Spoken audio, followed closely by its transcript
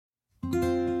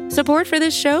Support for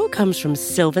this show comes from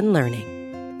Sylvan Learning.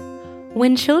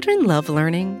 When children love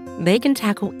learning, they can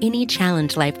tackle any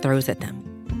challenge life throws at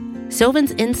them.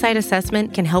 Sylvan's Insight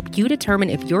Assessment can help you determine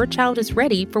if your child is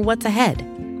ready for what's ahead.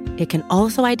 It can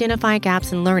also identify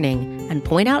gaps in learning and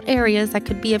point out areas that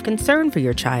could be of concern for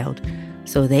your child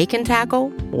so they can tackle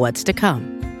what's to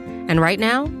come. And right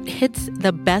now, it's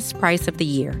the best price of the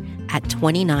year at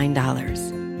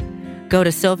 $29. Go to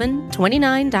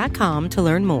sylvan29.com to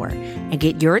learn more and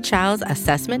get your child's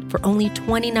assessment for only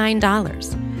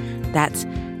 $29. That's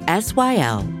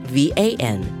SYLVAN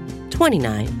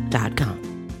 29.com.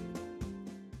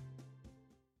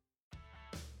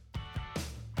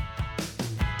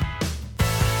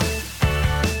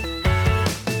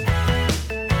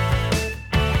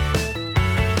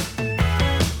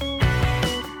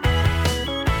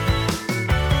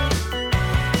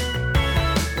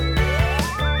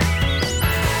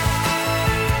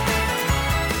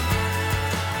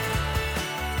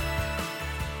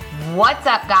 What's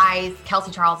up, guys?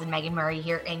 Kelsey Charles and Meg Murray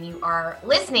here, and you are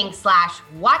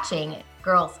listening/watching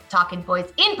Girls Talkin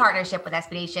Boys in partnership with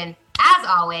SB Nation. As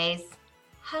always,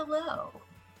 hello.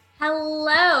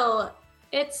 Hello.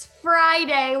 It's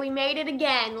Friday. We made it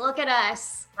again. Look at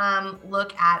us.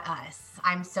 Look at us.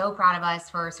 I'm so proud of us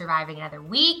for surviving another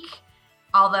week.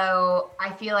 Although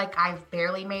I feel like I've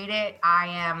barely made it, I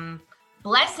am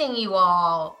blessing you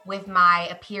all with my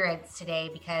appearance today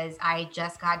because I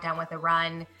just got done with a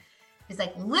run. It's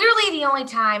like literally the only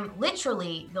time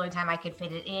I could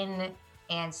fit it in.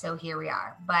 And so here we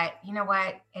are. But you know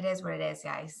what? It is what it is,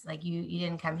 guys. Like you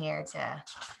didn't come here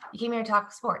you came here to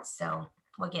talk sports. So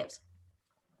what gives?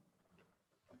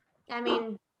 I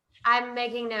mean, I'm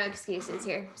making no excuses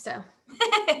here. So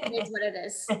it's what it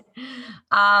is.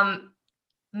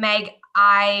 Meg,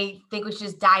 I think we should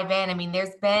just dive in. I mean,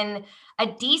 there's been a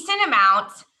decent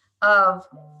amount of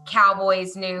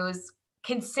Cowboys news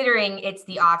considering it's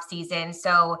the off season.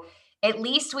 So at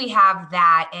least we have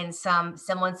that and some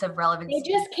semblance of relevance. They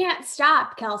just can't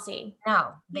stop, Kelsey.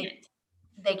 No,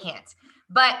 they can't.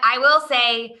 But I will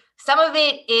say some of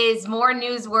it is more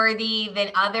newsworthy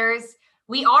than others.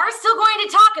 We are still going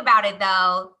to talk about it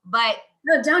though, but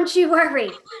no, don't you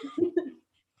worry.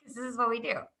 This is what we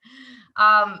do.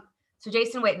 So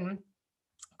Jason Witten,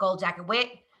 Gold Jacket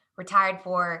Witt, retired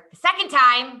for the second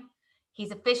time. He's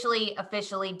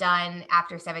officially done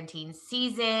after 17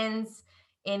 seasons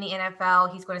in the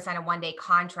NFL. He's going to sign a one-day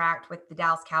contract with the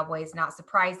Dallas Cowboys. Not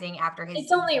surprising after his.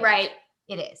 It's only right.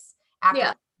 It is. After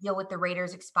the deal with the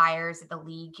Raiders expires at the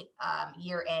league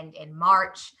year end in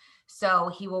March. So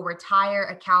he will retire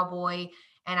a Cowboy.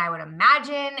 And I would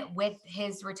imagine with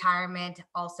his retirement,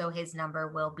 also his number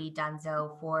will be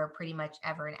donezo for pretty much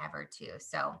ever and ever too.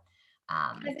 So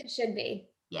as it should be.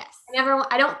 Yes.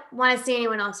 I don't want to see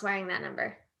anyone else wearing that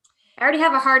number. I already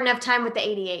have a hard enough time with the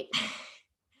 88.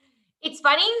 It's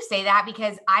funny you say that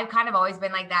because I've kind of always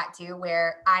been like that too,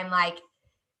 where I'm like,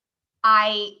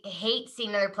 I hate seeing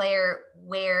another player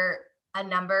wear a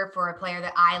number for a player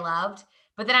that I loved.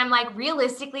 But then I'm like,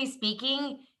 realistically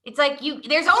speaking, it's like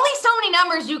there's only so many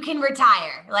numbers you can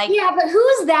retire. Like, yeah, but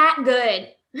who's that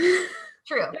good?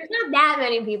 True. There's not that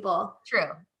many people.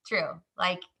 True.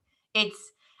 Like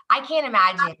I can't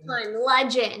imagine.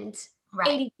 Legend. Right.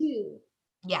 82.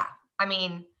 Yeah. I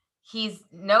mean, he's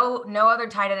no other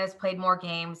tight end has played more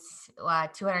games,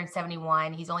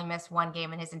 271. He's only missed one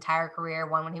game in his entire career,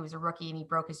 one when he was a rookie and he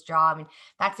broke his jaw. And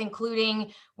that's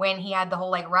including when he had the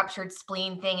whole like ruptured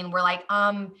spleen thing. And we're like,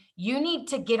 you need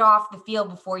to get off the field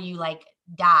before you like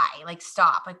die, like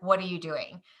stop. Like, what are you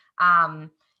doing? I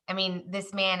mean,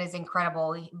 this man is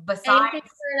incredible. Besides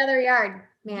for another yard,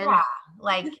 man. Yeah.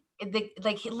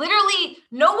 Literally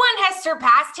no one has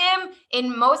surpassed him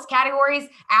in most categories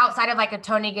outside of like a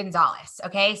Tony Gonzalez.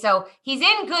 Okay. So he's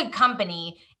in good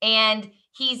company and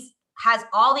has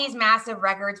all these massive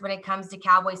records when it comes to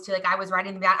Cowboys too. Like I was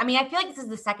writing them down. I mean, I feel like this is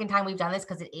the second time we've done this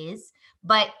because it is,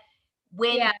 but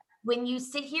when you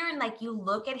sit here and like, you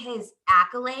look at his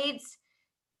accolades,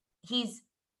 he's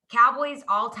Cowboys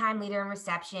all-time leader in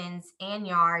receptions and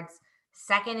yards,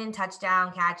 second in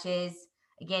touchdown catches.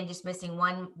 Again, just missing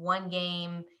one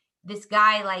game. This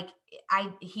guy, like,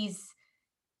 he's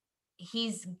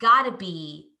got to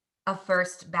be a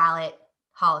first ballot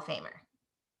Hall of Famer.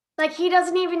 Like, he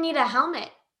doesn't even need a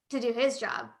helmet to do his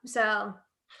job. So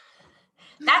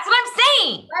that's what I'm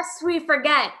saying. Lest we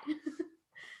forget.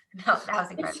 No, that was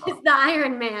incredible. It's the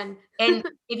Iron Man. And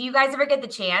if you guys ever get the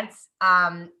chance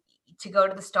to go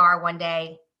to the Star one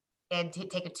day and to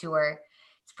take a tour,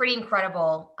 it's pretty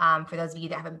incredible. For those of you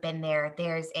that haven't been there,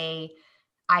 there's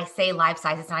I say life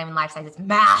size. It's not even life size. It's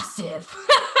massive.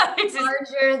 It's just,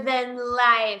 larger than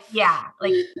life. yeah.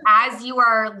 Like as you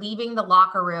are leaving the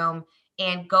locker room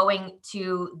and going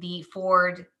to the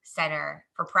Ford Center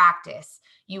for practice,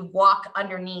 you walk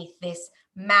underneath this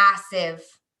massive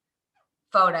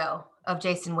photo of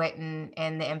Jason Witten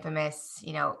and the infamous,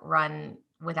 run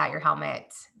without your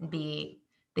helmet, be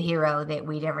the hero that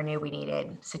we never knew we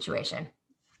needed situation.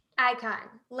 Icon,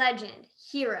 legend,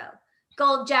 hero,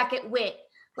 gold jacket wit.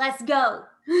 Let's go.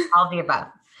 All of the above.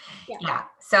 Yeah.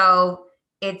 So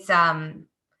I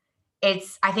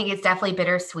think it's definitely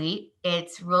bittersweet.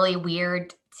 It's really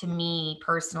weird to me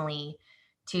personally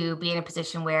to be in a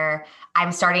position where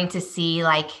I'm starting to see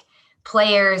like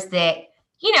players that,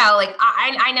 like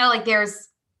I know like there's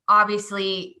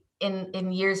obviously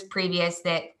in years previous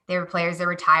that there were players that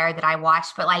retired that I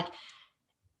watched, but like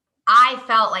I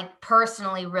felt like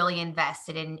personally really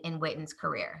invested in Witten's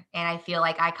career. And I feel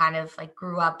like I kind of like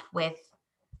grew up with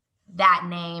that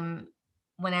name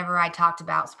whenever I talked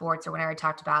about sports or whenever I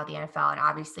talked about the NFL. And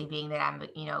obviously being that I'm,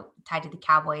 tied to the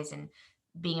Cowboys and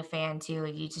being a fan too,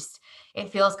 it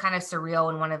feels kind of surreal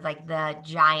when one of like the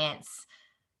giants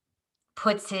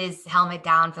puts his helmet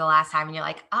down for the last time and you're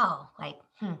like, oh, like,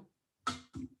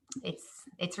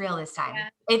 it's real this time.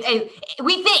 Yeah.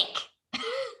 We think.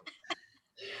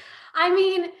 I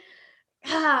mean,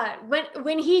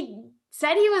 when he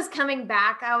said he was coming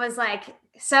back, I was like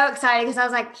so excited because I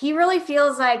was like, he really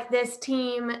feels like this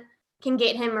team can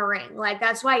get him a ring. Like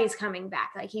that's why he's coming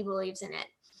back. Like he believes in it.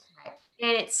 Right.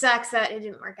 And it sucks that it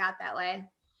didn't work out that way.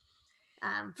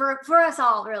 For us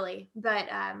all really. But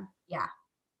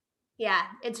yeah,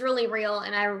 it's really real.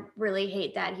 And I really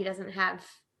hate that he doesn't have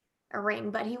a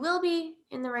ring, but he will be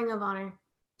in the Ring of Honor.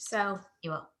 So he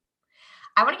will.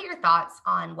 I want to get your thoughts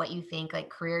on what you think like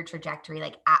career trajectory,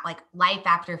 like life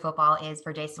after football is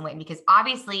for Jason Witten, because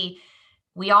obviously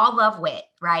we all love Witt,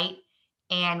 right?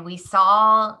 And we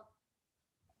saw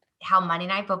how Monday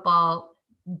Night Football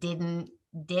did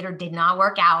or did not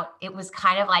work out. It was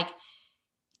kind of like,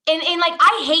 and like,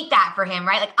 I hate that for him,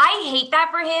 right? Like I hate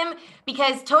that for him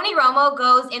because Tony Romo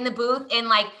goes in the booth and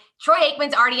like Troy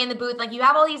Aikman's already in the booth. Like you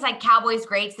have all these like Cowboys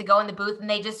greats that go in the booth and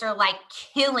they just are like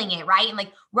killing it. Right. And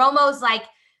like Romo's like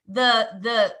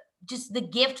just the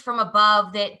gift from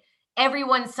above that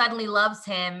everyone suddenly loves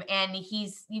him. And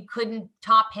you couldn't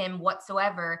top him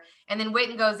whatsoever. And then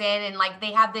Witten goes in and like,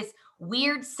 they have this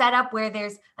weird setup where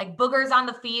there's like boogers on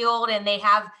the field and they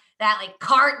have that like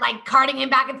carting him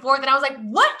back and forth. And I was like,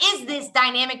 what is this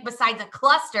dynamic besides a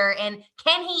cluster? And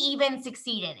can he even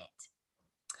succeed in it?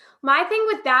 My thing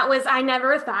with that was I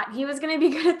never thought he was going to be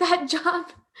good at that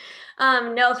job.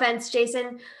 No offense,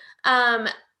 Jason. I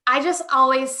just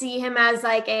always see him as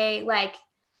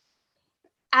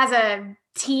as a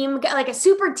team, like a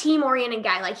super team oriented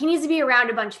guy. Like he needs to be around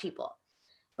a bunch of people.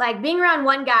 Like being around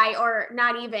one guy or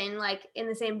not even like in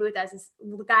the same booth as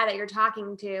the guy that you're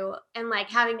talking to and like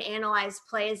having to analyze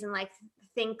plays and like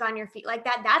think on your feet like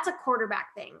that. That's a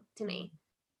quarterback thing to me.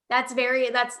 That's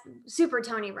super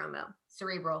Tony Romo.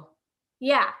 Cerebral.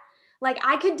 Yeah. Like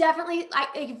I could definitely,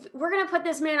 if we're going to put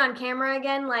this man on camera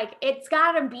again, like it's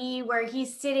got to be where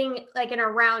he's sitting like in a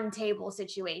round table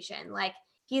situation. Like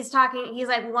he's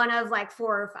like one of like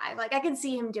 4 or 5. Like I can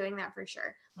see him doing that for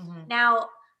sure. Mm-hmm. Now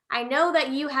I know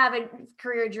that you have a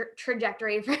career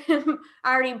trajectory for him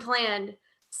already planned.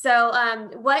 So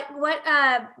what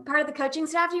part of the coaching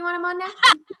staff do you want him on now?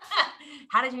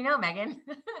 How did you know, Megan?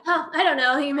 Oh, I don't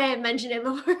know. You may have mentioned it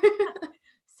before.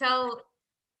 So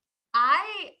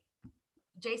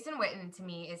Jason Witten to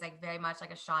me is like very much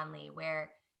like a Sean Lee, where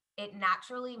it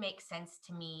naturally makes sense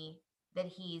to me that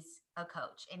he's a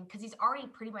coach. And because he's already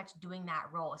pretty much doing that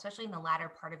role, especially in the latter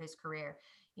part of his career.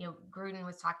 Gruden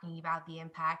was talking about the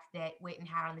impact that Witten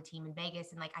had on the team in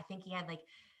Vegas. And like, I think he had like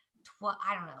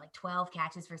 12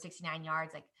 catches for 69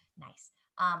 yards, like nice.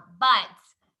 But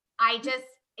I just,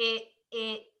 it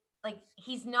like,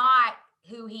 he's not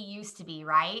who he used to be.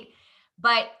 Right.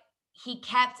 But he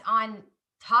kept on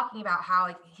talking about how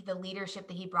like the leadership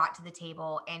that he brought to the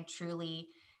table and truly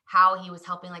how he was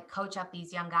helping like coach up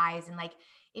these young guys. And like,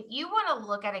 if you want to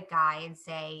look at a guy and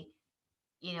say,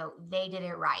 they did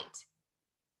it right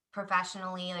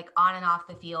professionally, like on and off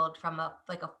the field from a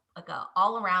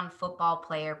all around football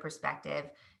player perspective,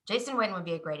 Jason Witten would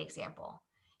be a great example.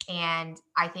 And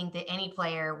I think that any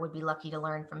player would be lucky to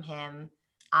learn from him.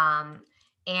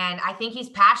 And I think he's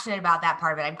passionate about that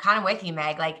part of it. I'm kind of with you,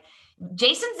 Meg. Like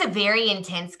Jason's a very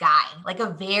intense guy, like a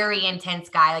very intense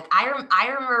guy. Like I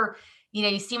remember,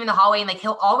 you see him in the hallway and like,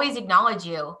 he'll always acknowledge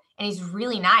you and he's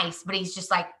really nice, but he's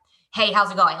just like, hey, how's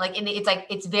it going? Like, and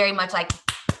it's very much like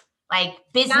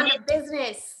business. Down to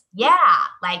business. Yeah.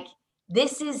 Like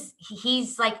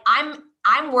he's like,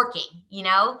 I'm working,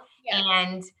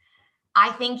 and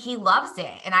I think he loves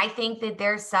it. And I think that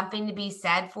there's something to be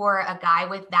said for a guy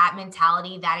with that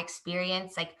mentality, that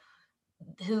experience, like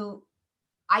who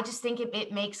I just think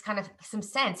it makes kind of some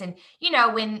sense. And,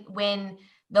 when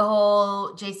the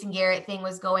whole Jason Garrett thing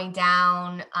was going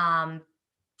down,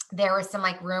 there was some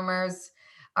like rumors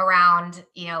around,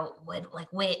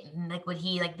 would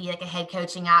he like be like a head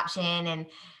coaching option? And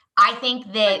I think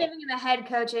that giving him a head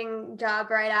coaching job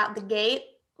right out the gate.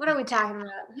 What are we talking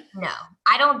about? No,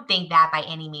 I don't think that by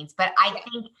any means. But I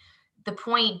think the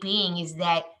point being is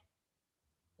that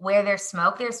where there's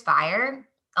smoke, there's fire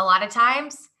a lot of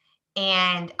times.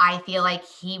 And I feel like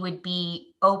he would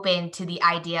be open to the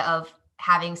idea of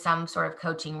having some sort of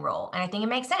coaching role. And I think it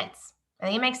makes sense.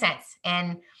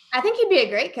 And I think he'd be a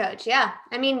great coach. Yeah.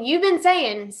 I mean, you've been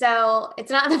saying, so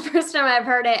it's not the first time I've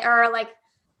heard it or like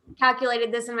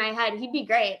calculated this in my head. He'd be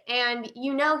great. And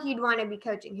he'd want to be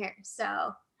coaching here. So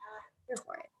go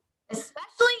for it.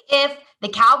 Especially if the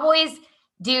Cowboys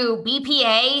do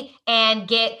BPA and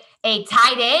get a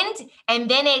tight end, and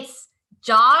then it's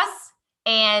Joss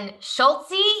and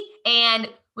Schultze, and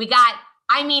we got,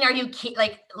 are you kidding?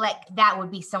 Like that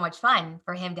would be so much fun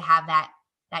for him to have that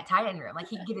tight end room. Like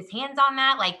he could get his hands on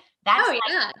that. Like that's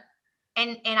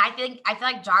and I feel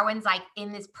like Jarwin's like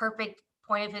in this perfect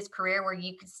point of his career where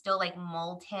you could still like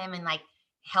mold him and like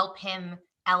help him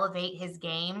elevate his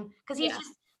game. Cause he's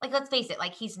just like, let's face it,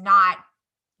 like he's not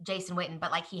Jason Witten,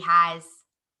 but like he has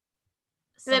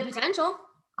the potential.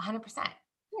 100%.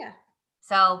 Yeah.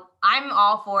 So I'm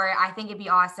all for it. I think it'd be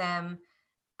awesome.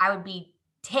 I would be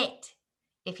ticked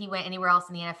if he went anywhere else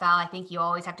in the NFL. I think you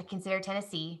always have to consider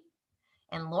Tennessee.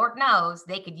 And Lord knows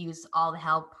they could use all the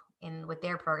help with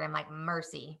their program, like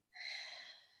mercy.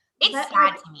 It's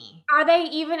sad to me. Are they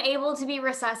even able to be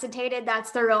resuscitated? That's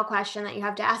the real question that you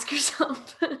have to ask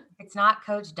yourself. If it's not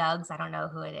Coach Doug's, I don't know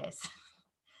who it is.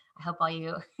 I hope all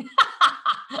you.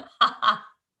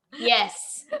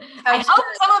 Yes. I hope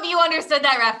some of you understood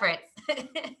that reference.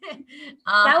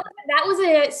 That was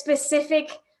a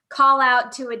specific call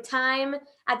out to a time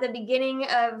at the beginning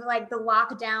of like the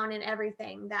lockdown and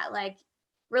everything that like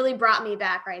really brought me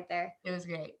back right there. It was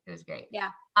great. Yeah.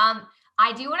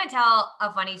 I do want to tell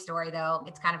a funny story though.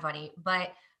 It's kind of funny,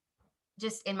 but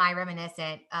just in my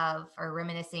reminiscing of,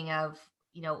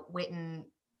 Witten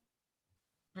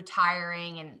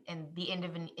retiring and the end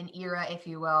of an era, if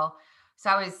you will. So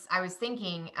I was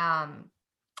thinking,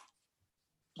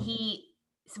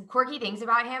 some quirky things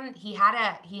about him. He had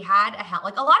a helmet.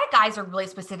 Like a lot of guys are really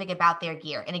specific about their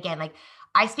gear. And again, like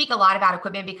I speak a lot about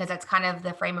equipment because that's kind of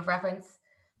the frame of reference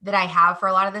that I have for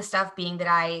a lot of this stuff, being that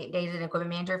I dated an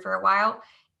equipment manager for a while.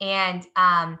 And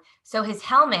so his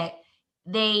helmet,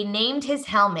 they named his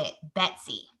helmet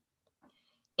Betsy.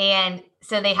 And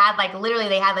so they had like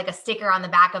a sticker on the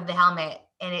back of the helmet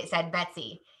and it said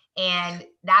Betsy. And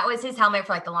that was his helmet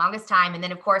for like the longest time. And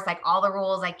then of course, like all the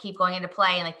rules like keep going into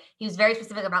play. And like he was very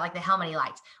specific about like the helmet he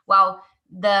liked. Well,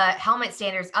 the helmet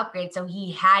standards upgrade, so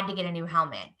he had to get a new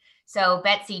helmet. So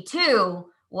Betsy 2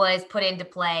 was put into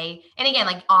play. And again,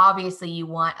 like obviously you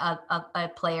want a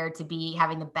player to be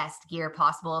having the best gear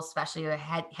possible, especially a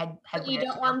head. But you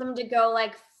don't want them to go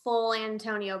like full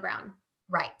Antonio Brown.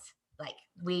 Right. Like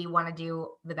we want to do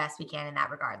the best we can in that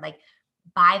regard. Like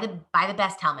buy the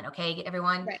best helmet, okay,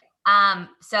 everyone? Right.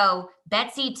 So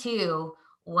Betsy 2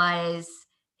 was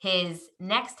his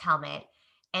next helmet,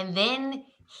 and then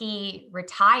he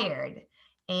retired.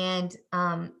 And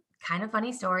kind of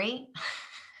funny story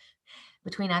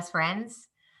between us friends.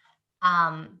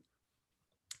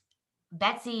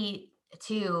 Betsy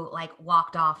 2 like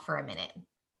walked off for a minute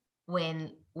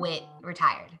when Witt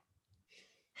retired.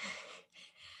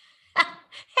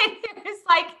 And it was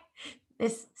like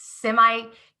this semi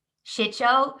shit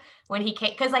show when he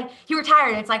came, because like he retired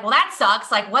and it's like, well, that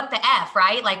sucks, like what the F,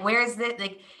 right? Like where's the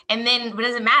like, and then it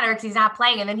doesn't matter because he's not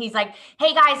playing, and then he's like,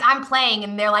 hey guys, I'm playing,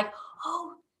 and they're like,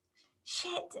 oh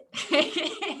shit.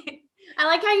 I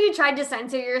like how you tried to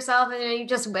censor yourself and then you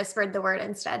just whispered the word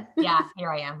instead. Yeah,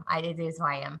 here I am. It is who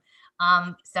I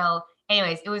am. So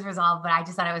anyways, it was resolved, but I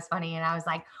just thought it was funny, and I was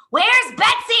like, where's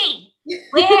Betsy?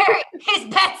 Where is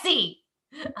Betsy?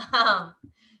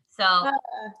 So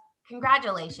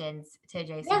congratulations to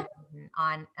Jason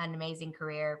on an amazing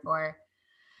career for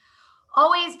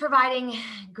always providing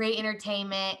great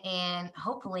entertainment, and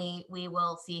hopefully we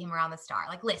will see him around the star.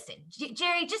 Like, listen,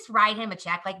 Jerry, just write him a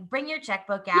check. Like, bring your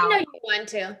checkbook out. You know you want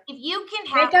to. If you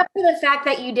can make up for the fact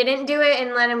that you didn't do it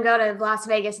and let him go to Las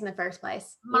Vegas in the first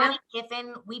place. Monty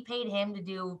Kiffin, we paid him to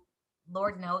do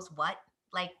Lord knows what.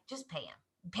 Like, just pay him.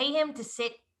 Pay him to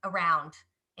sit around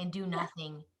and do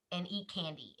nothing and eat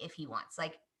candy if he wants.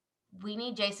 Like, we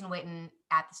need Jason Witten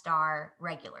at the Star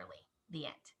regularly. The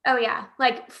end. Oh yeah.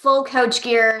 Like full coach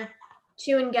gear,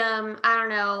 chewing gum. I don't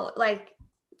know, like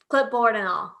clipboard and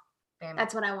all.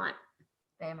 That's what I want.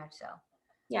 Very much so.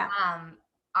 Yeah.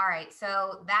 All right.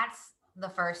 So that's the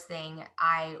first thing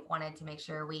I wanted to make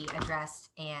sure we addressed,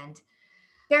 and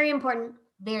very important.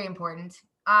 Very important.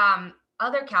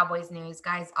 Other Cowboys news,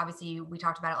 guys, obviously we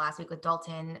talked about it last week with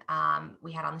Dalton.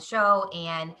 We had on the show,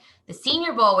 and the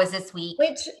Senior Bowl was this week.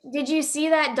 Which, did you see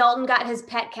that Dalton got his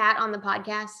pet cat on the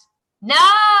podcast? No,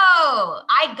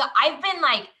 I've been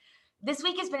like, this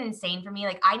week has been insane for me.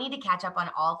 Like, I need to catch up on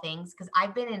all things because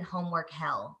I've been in homework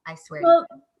hell. I swear. Well,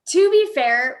 to be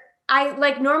fair, I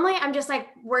like normally I'm just like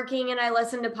working and I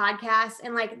listen to podcasts,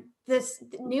 and like this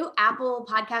new Apple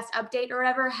podcast update or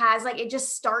whatever has like, it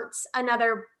just starts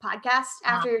another podcast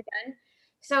after you're done.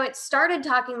 So it started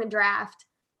talking the draft,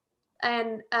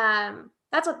 and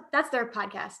that's their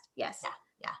podcast. Yes.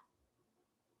 Yeah.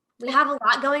 We have a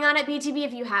lot going on at BTB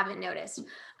if you haven't noticed.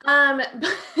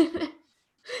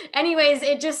 Anyways,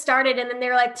 it just started, and then they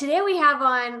were like, today we have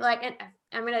on, like, and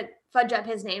I'm going to fudge up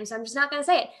his name, so I'm just not going to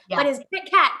say it. Yeah. But his pet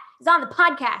cat is on the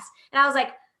podcast. And I was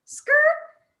like, skirt.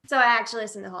 So I actually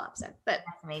listened to the whole episode. But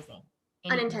that's amazing.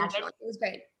 Unintentionally. It was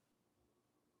great.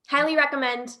 Highly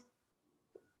recommend.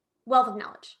 Wealth of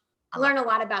knowledge. Learn a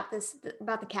lot about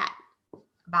about the cat.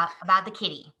 About the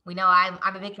kitty. We know I'm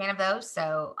a big fan of those.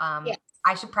 So yes.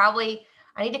 I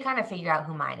need to kind of figure out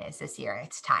who mine is this year.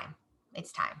 It's time.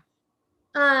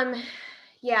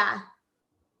 Yeah.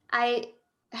 I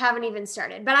haven't even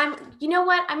started, but you know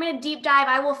what? I'm going to deep dive.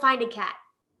 I will find a cat.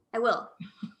 I will.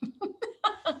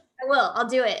 I'll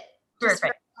do it. Just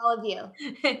for all of you.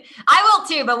 I will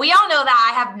too, but we all know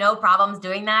that I have no problems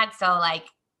doing that. So like,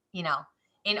 you know,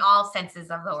 in all senses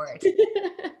of the word.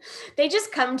 They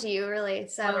just come to you, really.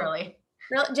 So literally.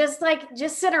 Just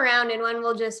sit around and one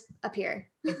will just appear.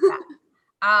 Exactly.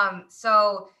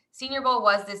 So Senior Bowl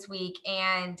was this week,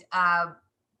 and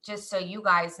just so you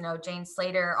guys know, Jane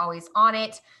Slater, always on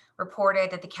it,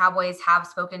 reported that the Cowboys have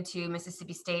spoken to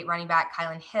Mississippi State running back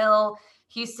Kylan Hill,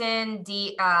 Houston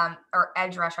or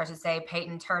edge rusher, I should say,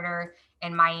 Peyton Turner,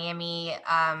 and Miami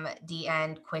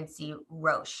D-end Quincy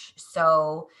Roche.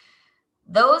 So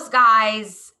those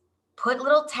guys put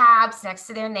little tabs next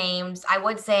to their names. I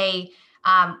would say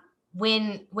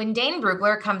when Dane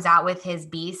Brugler comes out with his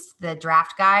Beast, the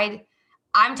draft guide,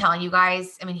 I'm telling you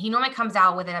guys, I mean, he normally comes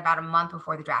out within about a month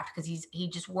before the draft because he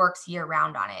just works year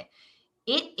round on it.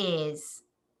 It is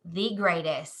the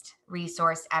greatest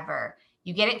resource ever.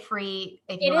 You get it free.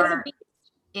 It is a beast.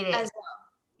 It is. As well.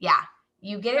 Yeah.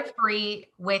 You get it free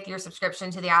with your subscription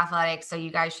to The Athletic. So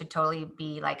you guys should totally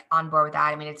be like on board with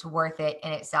that. I mean, it's worth it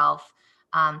in itself.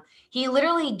 He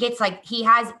literally gets he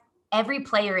has every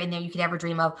player in there you could ever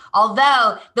dream of.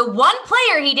 Although the one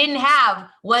player he didn't have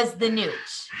was the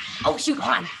Nooch. Oh, shoot,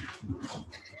 hold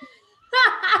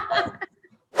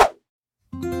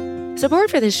on.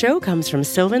 Support for this show comes from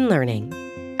Sylvan Learning.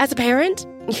 As a parent,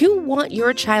 you want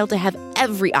your child to have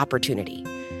every opportunity,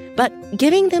 but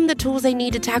giving them the tools they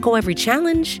need to tackle every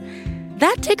challenge,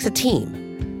 that takes a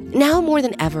team. Now more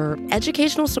than ever,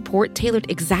 educational support tailored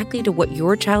exactly to what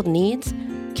your child needs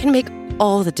can make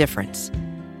all the difference.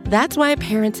 That's why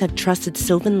parents have trusted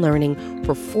Sylvan Learning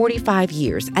for 45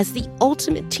 years as the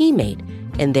ultimate teammate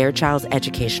in their child's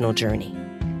educational journey,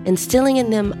 instilling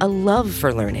in them a love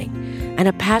for learning and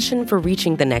a passion for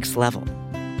reaching the next level.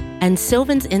 And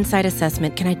Sylvan's Insight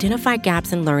Assessment can identify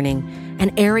gaps in learning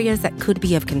and areas that could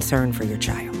be of concern for your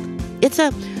child. It's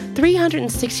a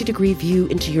 360-degree view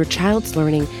into your child's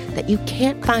learning that you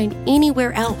can't find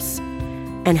anywhere else,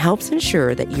 and helps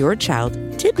ensure that your child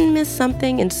didn't miss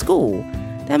something in school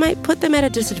that might put them at a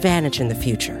disadvantage in the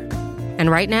future.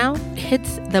 And right now,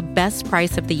 it's the best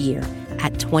price of the year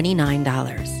at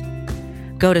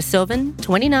 $29. Go to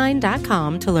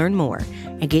sylvan29.com to learn more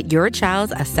and get your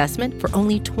child's assessment for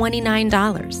only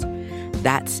 $29.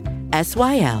 That's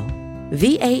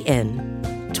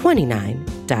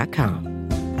SYLVAN29.com.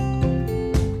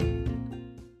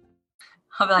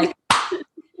 I'll be like,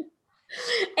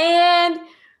 and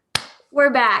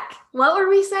we're back. What were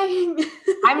we saying?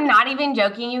 I'm not even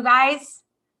joking, you guys.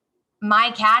 My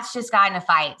cats just got in a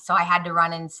fight, so I had to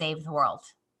run and save the world.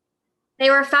 They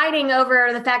were fighting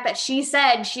over the fact that she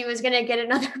said she was going to get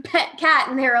another pet cat,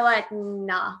 and they were like,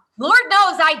 nah. Lord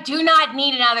knows I do not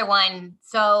need another one.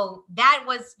 So that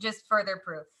was just further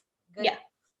proof. Good. Yeah.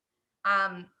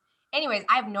 Anyways,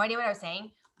 I have no idea what I was saying,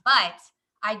 but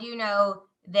I do know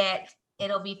that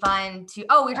it'll be fun to, we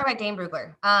were talking about Dane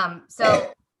Brugler.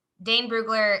 So Dane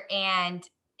Brugler and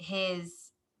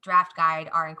his draft guide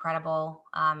are incredible.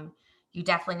 You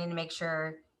definitely need to make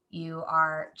sure you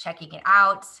are checking it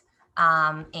out.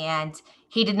 And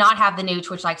he did not have the nooch,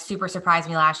 which like super surprised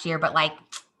me last year, but like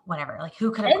whatever, like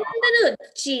who could have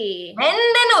Benvenucci.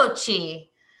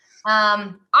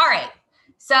 All right.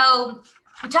 So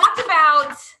we talked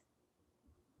about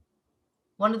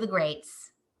one of the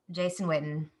greats, Jason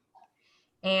Witten,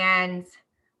 and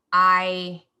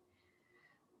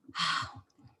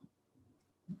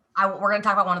we're going to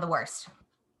talk about one of the worst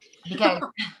because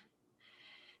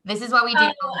this is what we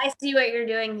do. Oh, I see what you're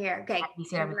doing here. Okay.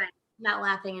 I'm not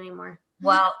laughing anymore.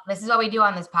 Well, this is what we do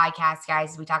on this podcast,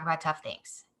 guys. We talk about tough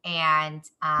things. And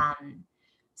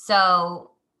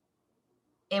so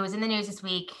it was in the news this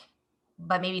week,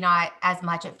 but maybe not as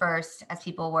much at first as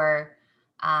people were,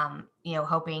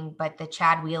 hoping. But the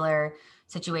Chad Wheeler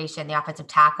situation, the offensive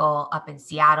tackle up in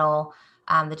Seattle,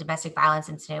 the domestic violence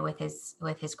incident with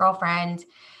his girlfriend.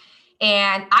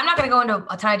 And I'm not going to go into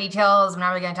a ton of details. I'm not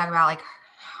really going to talk about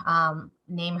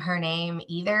name her name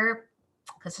either,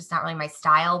 because it's not really my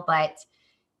style. But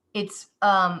it's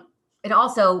and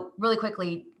also really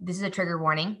quickly, this is a trigger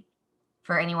warning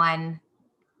for anyone.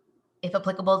 If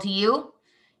applicable to you,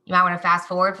 you might want to fast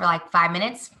forward for like 5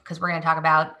 minutes because we're going to talk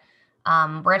about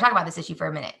this issue for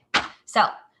a minute. So,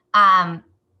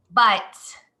 but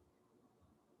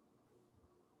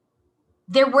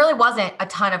there really wasn't a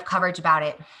ton of coverage about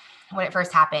it when it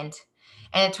first happened,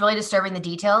 and it's really disturbing, the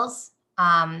details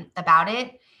about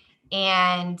it.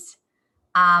 And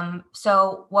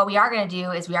so what we are going to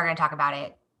do is we are going to talk about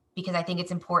it because I think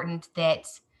it's important that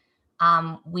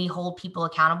we hold people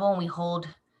accountable, and we hold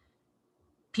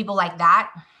people like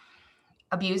that,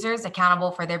 abusers,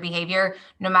 accountable for their behavior,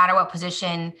 no matter what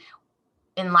position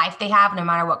in life they have, no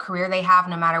matter what career they have,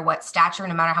 no matter what stature,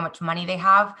 no matter how much money they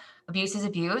have. Abuse is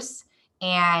abuse,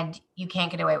 and you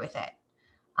can't get away with it.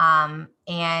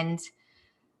 And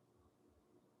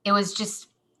it was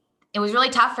really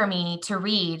tough for me to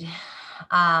read.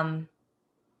 And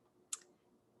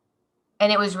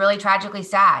it was really tragically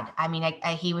sad. I mean,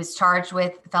 he was charged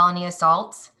with felony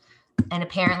assault, and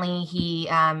apparently he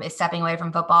is stepping away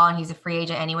from football, and he's a free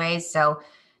agent anyways. So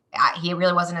he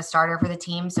really wasn't a starter for the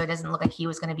team. So it doesn't look like he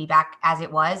was going to be back as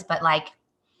it was, but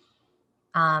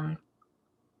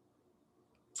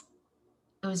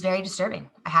it was very disturbing.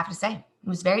 I have to say, it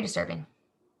was very disturbing.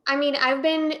 I mean, I've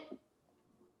been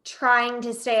trying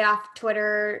to stay off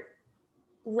Twitter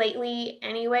lately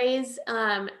anyways.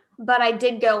 But I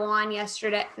did go on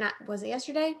yesterday. Was it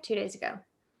yesterday? 2 days ago.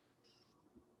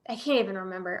 I can't even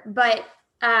remember. But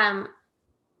my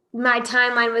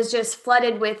timeline was just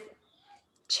flooded with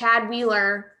Chad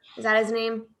Wheeler. Is that his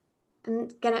name?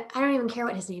 I don't even care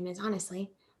what his name is,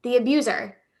 honestly. The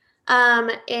abuser.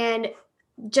 And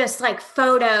just like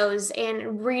photos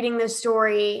and reading the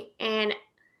story. And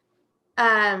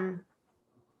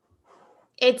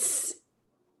it's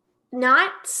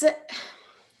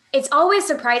always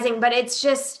surprising, but it's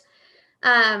just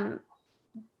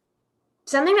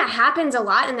something that happens a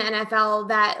lot in the NFL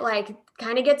that like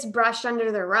kind of gets brushed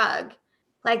under the rug.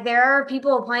 Like there are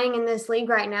people playing in this league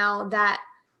right now that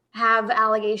have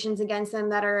allegations against them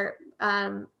that are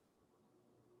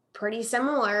pretty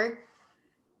similar,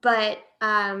 but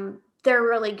they're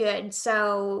really good.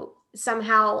 So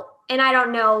somehow, and I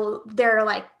don't know their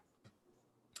like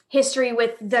history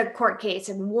with the court case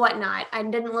and whatnot. I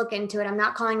didn't look into it. I'm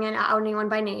not calling out anyone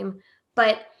by name,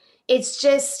 but it's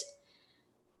just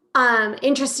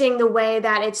interesting the way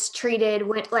that it's treated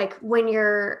when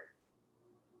you're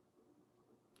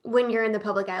in the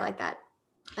public eye like that.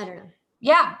 I don't know.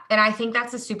 Yeah. And I think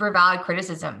that's a super valid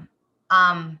criticism.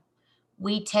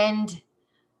 We tend,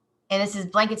 and this is a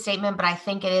blanket statement, but I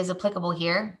think it is applicable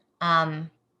here.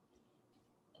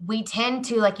 We tend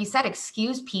to, like you said,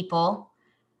 excuse people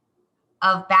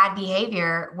of bad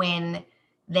behavior when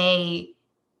they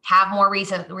have more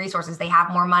resources, they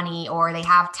have more money, or they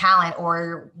have talent,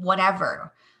 or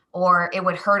whatever, or it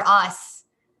would hurt us,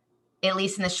 at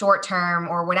least in the short term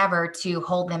or whatever, to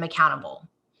hold them accountable.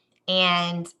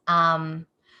 And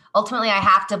ultimately, I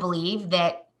have to believe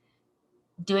that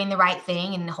doing the right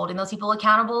thing and holding those people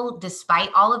accountable, despite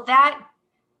all of that,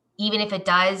 even if it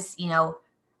does,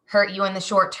 hurt you in the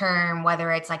short term,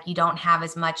 whether it's like you don't have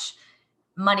as much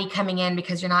money coming in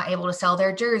because you're not able to sell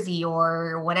their jersey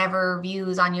or whatever,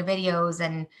 views on your videos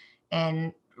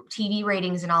and TV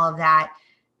ratings and all of that,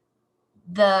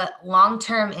 the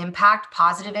long-term impact,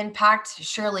 positive impact,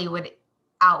 surely would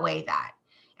outweigh that.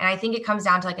 And I think it comes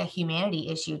down to like a humanity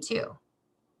issue too.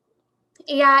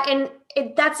 Yeah. And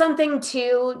that's something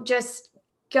too, just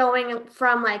going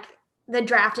from like the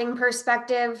drafting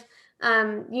perspective,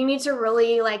 you need to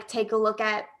really like take a look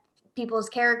at people's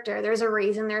character. There's a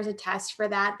reason there's a test for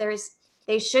that.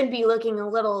 they should be looking a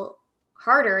little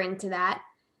harder into that.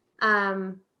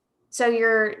 So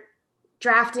you're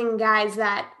drafting guys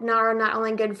that are not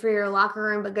only good for your locker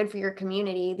room, but good for your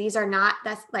community.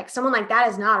 That's like, someone like that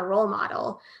is not a role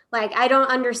model. Like, I didn't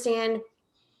understand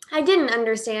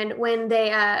when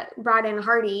they brought in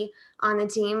Hardy on the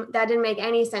team. That didn't make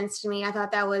any sense to me. I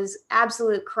thought that was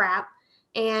absolute crap.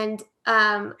 And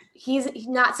he's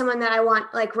not someone that I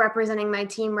want like representing my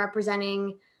team,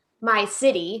 representing my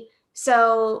city.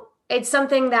 So it's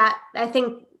something that I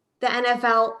think the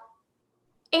NFL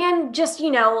and just,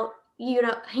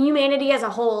 humanity as a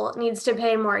whole needs to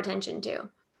pay more attention to.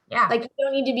 Yeah. Like, you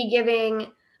don't need to be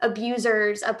giving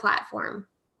abusers a platform.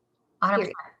 100%.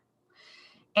 Period.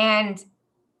 And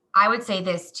I would say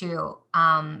this too.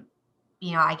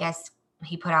 I guess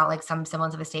he put out like some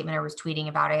semblance of a statement or was tweeting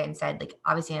about it and said like,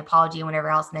 obviously an apology and whatever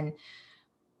else. And then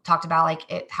talked about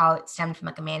like how it stemmed from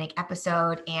like a manic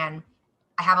episode. And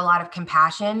I have a lot of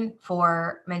compassion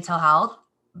for mental health,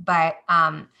 but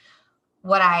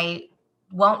what I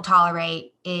won't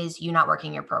tolerate is you not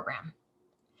working your program.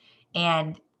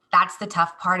 And that's the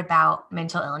tough part about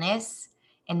mental illness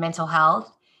and mental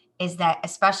health, is that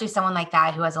especially someone like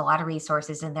that who has a lot of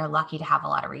resources, and they're lucky to have a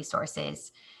lot of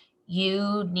resources,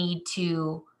 you need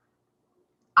to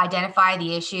identify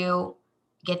the issue,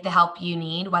 get the help you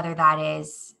need, whether that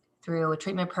is through a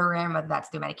treatment program, whether that's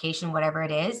through medication, whatever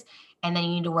it is, and then you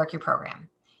need to work your program.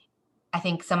 I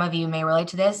think some of you may relate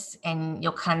to this and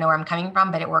you'll kind of know where I'm coming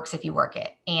from, but it works if you work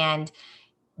it. And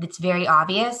it's very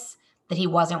obvious that he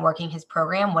wasn't working his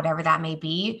program, whatever that may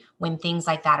be, when things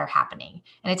like that are happening.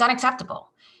 And it's unacceptable.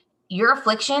 Your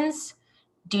afflictions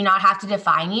do not have to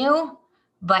define you,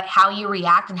 but how you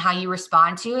react and how you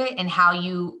respond to it and how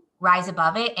you rise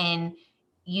above it and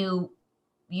you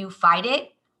fight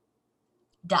it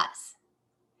does.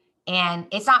 And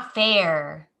it's not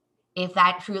fair if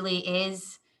that truly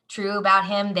is true about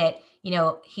him, that,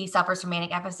 he suffers from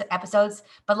manic episodes,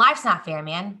 but life's not fair,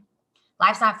 man.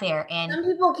 Life's not fair. And some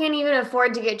people can't even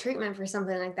afford to get treatment for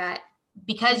something like that.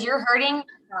 Because you're hurting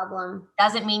problem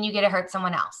doesn't mean you get to hurt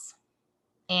someone else.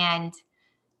 And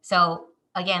so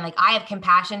again, like, I have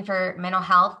compassion for mental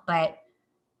health, but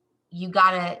you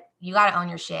gotta own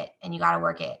your shit and you gotta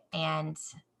work it. And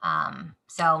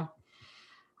so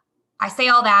I say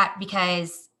all that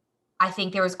because I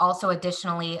think there was also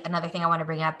additionally another thing I want to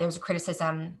bring up. There's a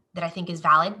criticism that I think is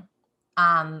valid,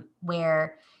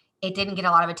 where it didn't get a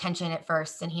lot of attention at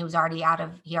first, and he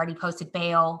already posted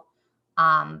bail.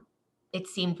 It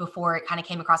seemed before it kind of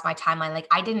came across my timeline. Like,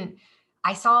 I can't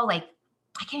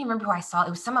even remember who I saw. It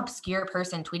was some obscure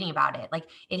person tweeting about it. Like,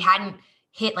 it hadn't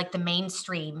hit like the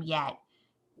mainstream yet.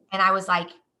 And I was like,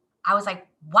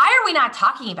 why are we not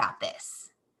talking about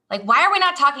this? Like, why are we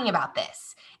not talking about this?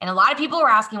 And a lot of people were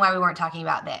asking why we weren't talking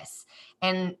about this,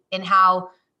 and how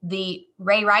the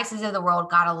Ray Rices of the world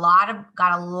got a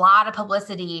lot of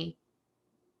publicity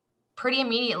pretty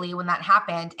immediately when that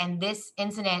happened. And this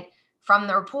incident from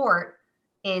the report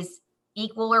is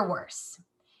equal or worse.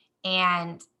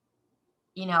 And,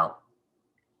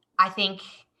 I think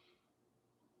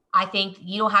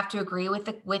you don't have to agree with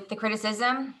the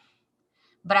criticism,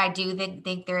 but I do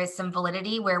think there is some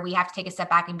validity where we have to take a step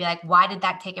back and be like, why did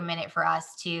that take a minute for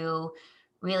us to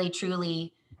really,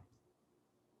 truly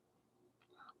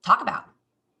talk about?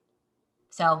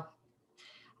 So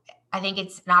I think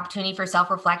it's an opportunity for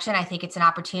self-reflection. I think it's an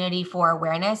opportunity for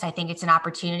awareness. I think it's an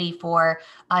opportunity for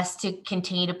us to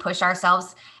continue to push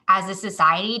ourselves as a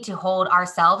society, to hold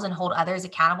ourselves and hold others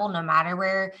accountable, no matter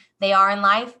where they are in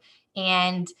life,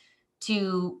 and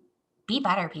to be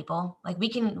better, people. Like, we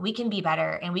can be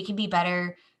better, and we can be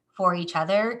better for each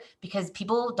other, because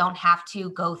people don't have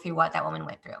to go through what that woman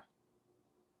went through.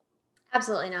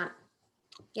 Absolutely not.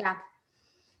 Yeah.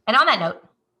 And on that note,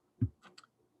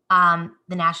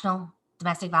 the National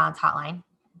Domestic Violence Hotline,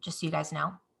 just so you guys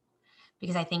know,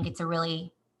 because I think it's a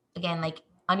really, again, like,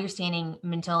 understanding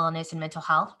mental illness and mental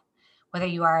health, whether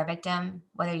you are a victim,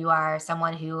 whether you are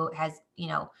someone who has,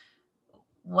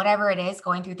 whatever it is,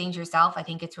 going through things yourself, I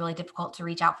think it's really difficult to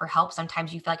reach out for help.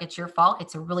 Sometimes you feel like it's your fault.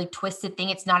 It's a really twisted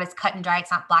thing. It's not as cut and dry. It's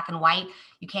not black and white.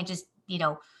 You can't just,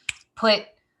 put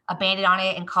a Band-Aid on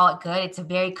it and call it good. It's a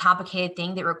very complicated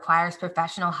thing that requires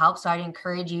professional help. So I'd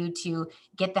encourage you to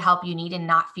get the help you need and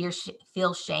not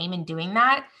feel shame in doing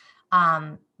that.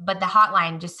 But the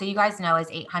hotline, just so you guys know, is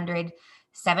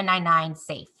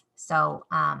 800-799-SAFE. So,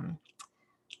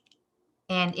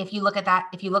 and if you look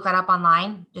that up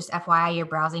online, just FYI, your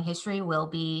browsing history will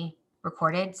be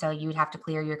recorded. So you would have to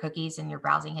clear your cookies and your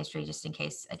browsing history, just in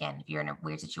case, again, if you're in a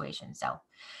weird situation. So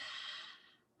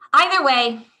either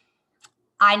way,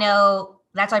 I know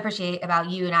that's what I appreciate about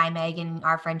you and I, Meg, and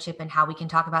our friendship and how we can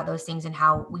talk about those things and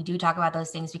how we do talk about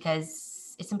those things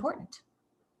because it's important.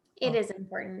 It is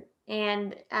important.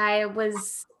 And I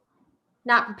was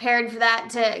not prepared for that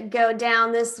to go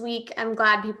down this week. I'm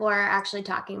glad people are actually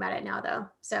talking about it now, though.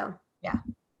 So yeah.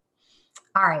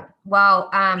 All right. Well,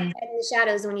 in the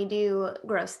shadows when you do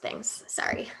gross things.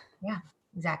 Sorry. Yeah,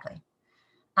 exactly.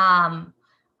 All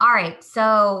right.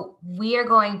 So we are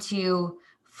going to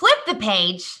flip the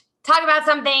page, talk about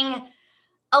something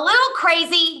a little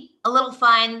crazy, a little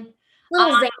fun.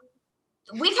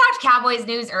 We talked Cowboys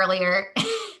news earlier,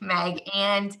 Meg,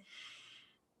 and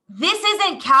this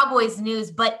isn't Cowboys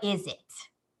news, but is it?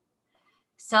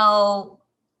 So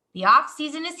the off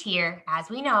season is here, as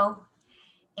we know,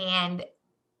 and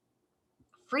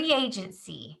free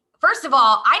agency. First of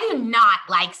all, I do not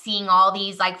like seeing all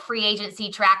these like free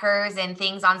agency trackers and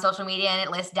things on social media, and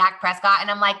it lists Dak Prescott,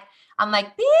 and I'm like,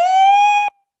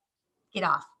 get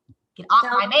off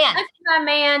my man. That's my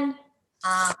man.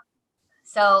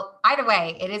 So either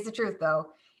way, it is the truth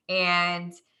though,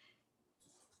 and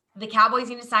the Cowboys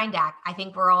need to sign Dak. I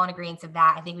think we're all in agreement of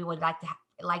that. I think we would like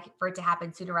for it to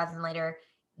happen sooner rather than later.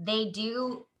 They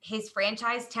do. His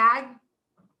franchise tag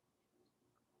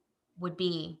would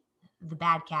be the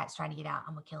bad cat's trying to get out.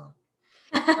 I'm gonna kill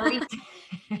him.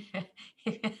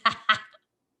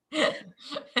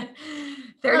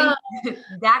 30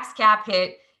 Dak's cap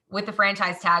hit with the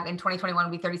franchise tag in 2021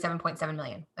 would be $37.7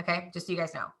 million. Okay, just so you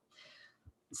guys know.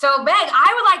 So Meg,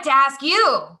 I would like to ask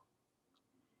you,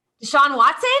 Deshaun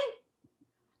Watson,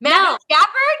 Matthew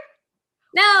Stafford,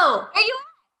 no. Are you?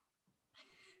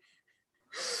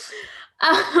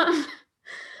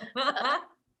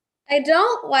 I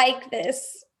don't like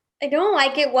this. I don't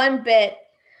like it one bit.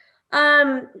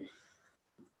 I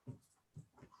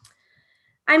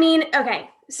mean, okay.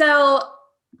 So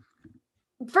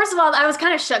first of all, I was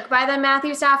kind of shook by the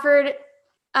Matthew Stafford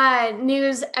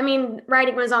news. I mean,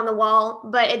 writing was on the wall,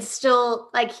 but it's still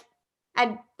like,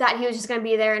 I thought he was just going to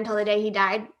be there until the day he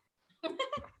died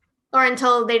or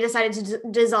until they decided to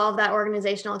dissolve that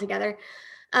organization altogether.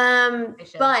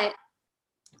 But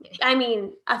I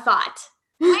mean, a thought.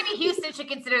 Maybe Houston should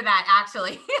consider that,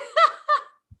 actually.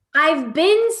 I've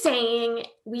been saying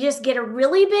we just get a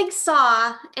really big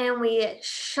saw and we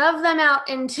shove them out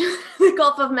into the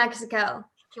Gulf of Mexico.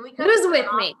 Can we Who's with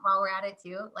me while we're at it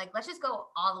too? Like, let's just go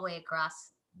all the way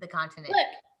across the continent.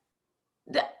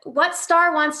 Look, what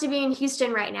star wants to be in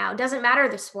Houston right now? Doesn't matter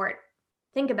the sport.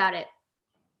 Think about it.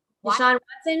 What? Deshaun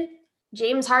Watson,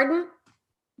 James Harden.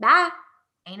 Bye.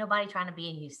 Ain't nobody trying to be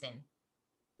in Houston.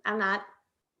 I'm not.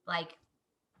 Like,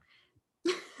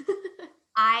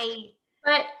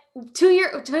 But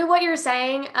to what you're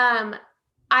saying,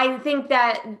 I think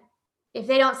that if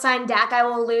they don't sign Dak, I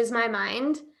will lose my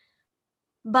mind.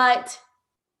 But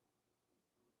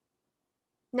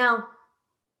no,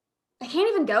 I can't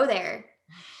even go there.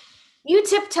 You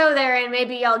tiptoe there and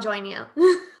maybe I'll join you.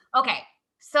 Okay.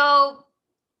 So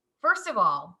first of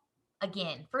all,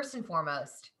 again, first and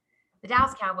foremost, the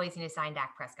Dallas Cowboys need to sign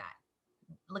Dak Prescott.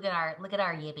 Look at our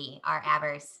Yibby, our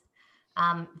Abbers.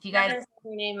 If you guys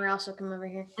your name or else she'll come over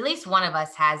here. At least one of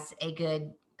us has a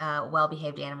good,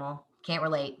 well-behaved animal. Can't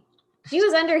relate. She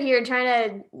was under here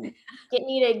trying to get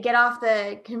me to get off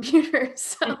the computer.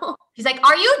 So she's like,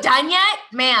 "Are you done yet,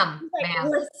 ma'am?" Like, ma'am.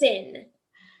 Listen.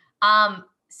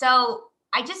 So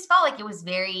I just felt like it was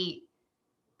very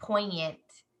poignant.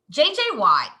 JJ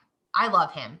Watt, I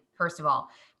love him, first of all.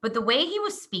 But the way he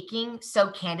was speaking so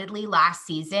candidly last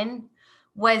season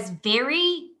was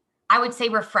very, I would say,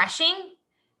 refreshing,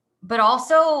 but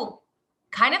also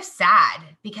kind of sad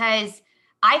because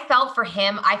I felt for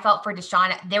him. I felt for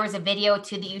Deshaun. There was a video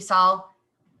too that you saw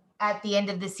at the end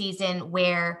of the season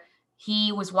where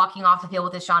he was walking off the field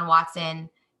with Deshaun Watson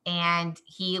and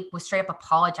he was straight up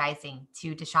apologizing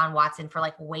to Deshaun Watson for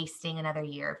like wasting another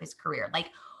year of his career. Like,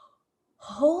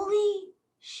 holy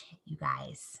shit, you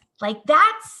guys. Like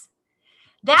that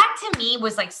to me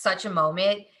was like such a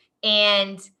moment.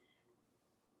 And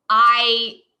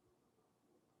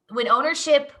when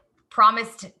ownership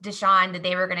promised Deshaun that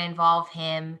they were going to involve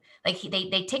him, like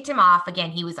they ticked him off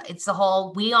again. It's the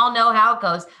whole, we all know how it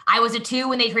goes. I was a 2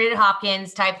 when they traded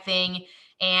Hopkins type thing.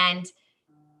 And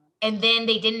then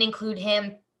they didn't include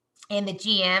him in the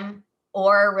GM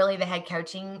or really the head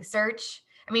coaching search.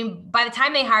 I mean, by the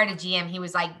time they hired a GM, he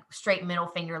was like straight middle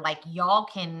finger, like y'all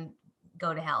can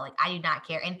go to hell. Like, I do not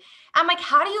care. And I'm like,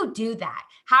 how do you do that?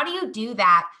 How do you do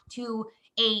that to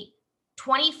a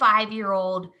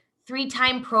 25-year-old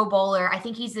 3-time Pro Bowler? I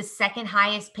think he's the second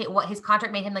highest pay. What his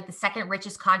contract made him like the second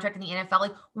richest contract in the NFL.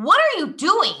 Like, what are you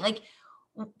doing? Like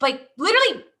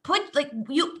literally what are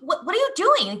you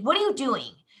doing? Like, what are you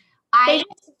doing? They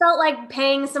just felt like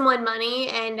paying someone money,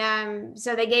 and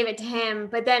so they gave it to him.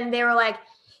 But then they were like,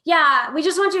 yeah, we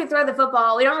just want you to throw the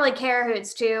football. We don't really care who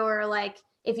it's to or like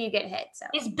if you get hit. So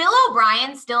is Bill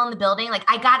O'Brien still in the building? Like,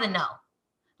 I gotta know.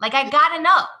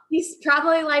 He's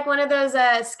probably like one of those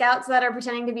scouts that are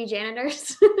pretending to be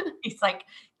janitors. He's like,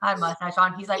 I mustache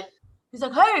on. He's like,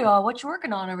 hey, what you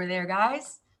working on over there,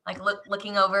 guys? Like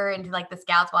looking over into like the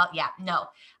scouts. Well, yeah, no,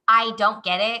 I don't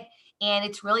get it. And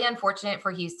it's really unfortunate for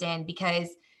Houston because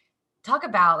talk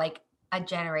about like a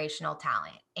generational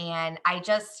talent. And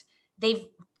they've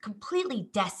completely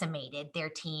decimated their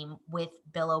team with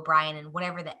Bill O'Brien and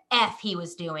whatever the F he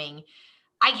was doing.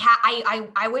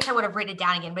 I wish I would have written it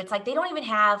down again, but it's like they don't even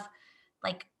have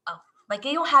like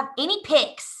they don't have any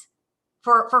picks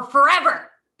for forever,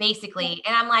 basically.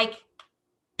 And I'm like,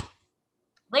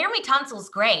 Laramie Tunsil's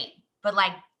great, but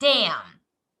like, damn.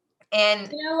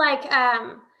 And like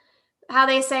how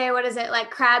they say, what is it,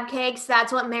 like crab cakes?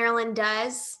 That's what Maryland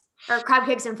does, or crab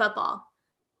cakes in football.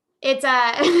 It's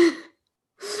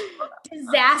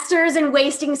disasters and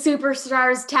wasting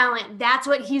superstars' talent. That's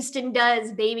what Houston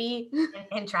does, baby.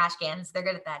 And trash cans. They're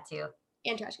good at that too.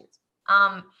 And trash cans.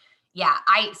 Yeah.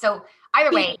 So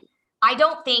either way, I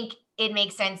don't think it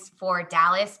makes sense for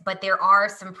Dallas, but there are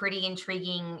some pretty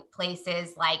intriguing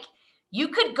places. Like you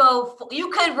could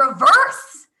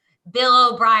reverse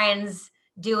Bill O'Brien's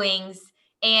doings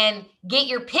and get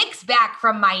your picks back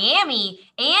from Miami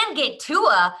and get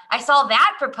Tua. I saw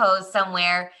that proposed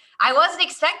somewhere. I wasn't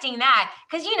expecting that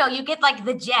because, you get like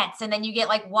the Jets and then you get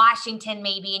like Washington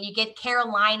maybe, and you get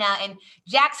Carolina, and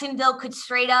Jacksonville could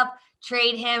straight up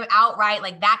trade him outright.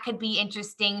 Like that could be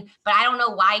interesting, but I don't know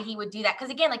why he would do that.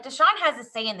 Because again, like Deshaun has a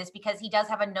say in this because he does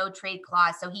have a no trade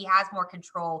clause. So he has more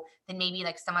control than maybe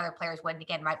like some other players would. And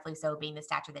again, rightfully so, being the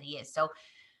stature that he is. So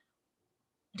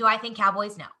do I think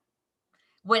Cowboys? No.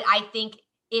 Would I think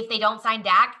if they don't sign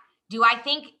Dak? Do I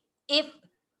think if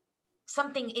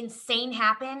something insane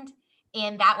happened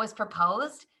and that was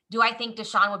proposed, do I think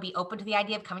Deshaun would be open to the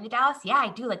idea of coming to Dallas? Yeah, I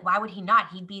do. Like, why would he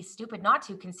not? He'd be stupid not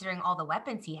to, considering all the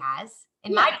weapons he has,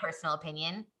 in my personal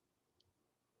opinion.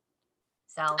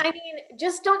 So, I mean,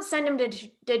 just don't send him to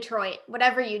Detroit,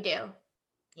 whatever you do.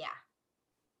 Yeah.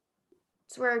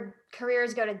 It's where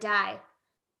careers go to die.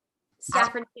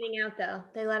 Stafford's getting out though.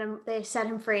 They set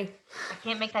him free. I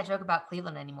can't make that joke about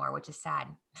Cleveland anymore, which is sad.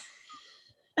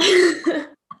 You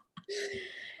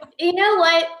know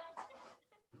what?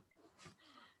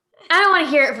 I don't want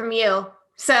to hear it from you.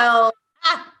 So,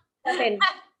 fucking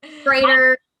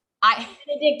traitor,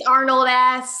 Benedict Arnold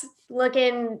ass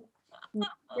looking.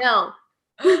 No.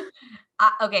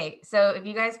 Okay, so if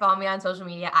you guys follow me on social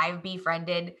media, I've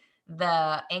befriended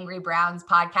the Angry Browns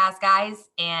podcast guys,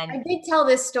 and I did tell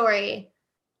this story.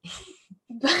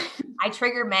 I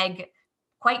trigger Meg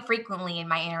quite frequently in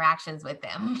my interactions with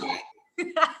them.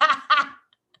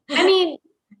 I mean,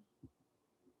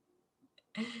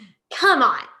 come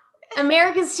on.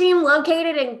 America's team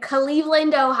located in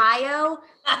Cleveland, Ohio.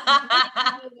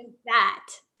 That.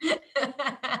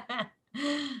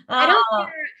 I don't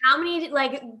care how many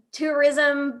like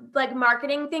tourism like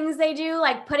marketing things they do,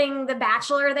 like putting The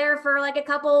Bachelor there for like a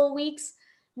couple weeks.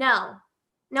 No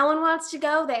one wants to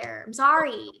go there. I'm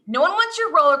sorry. No one wants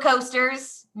your roller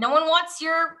coasters. No one wants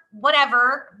your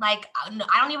whatever. Like, I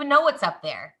don't even know what's up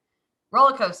there.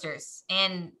 Roller coasters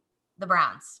and the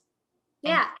Browns.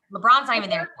 Yeah. And LeBron's not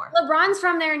even there anymore. LeBron's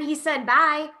from there and he said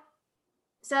bye.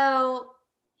 So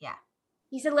yeah.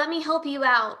 He said, let me help you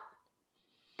out.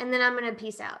 And then I'm going to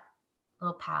peace out. A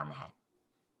little pat on the head.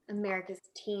 America's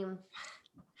team.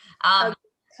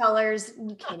 Colors. Are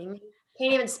you kidding me?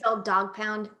 Can't even spell dog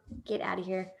pound. Get out of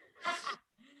here.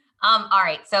 All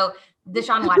right. So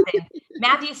Deshaun Watson.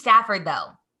 Matthew Stafford,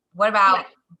 though. What about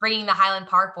bringing the Highland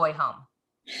Park boy home?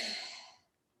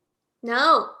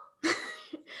 No.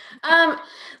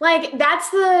 Like that's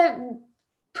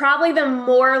probably the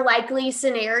more likely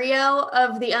scenario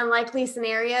of the unlikely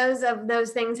scenarios of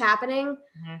those things happening.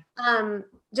 Mm-hmm.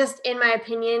 Just in my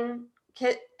opinion,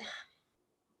 I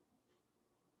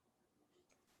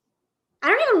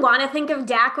don't even want to think of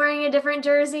Dak wearing a different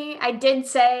jersey. I did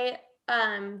say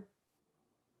New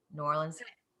Orleans.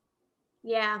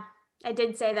 Yeah, I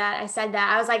did say that. I said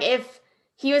that. I was like, if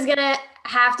he was gonna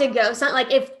have to go,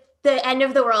 like if the end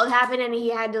of the world happened and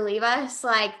he had to leave us,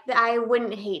 like I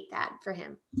wouldn't hate that for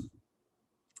him.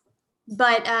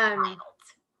 But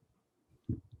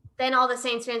then all the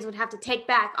Saints fans would have to take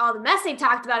back all the mess they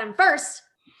talked about him first,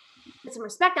 put some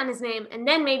respect on his name, and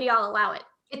then maybe I'll allow it.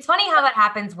 It's funny how that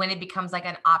happens when it becomes like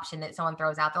an option that someone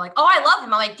throws out. They're like, oh, I love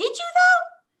him. I'm like, did you though?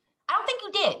 I don't think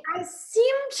you it. I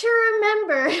seem to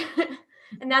remember.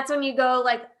 And that's when you go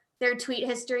like their tweet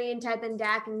history and type in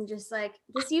Dak and just like,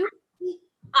 this you?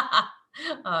 Oh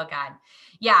God.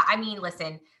 Yeah. I mean,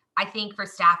 listen, I think for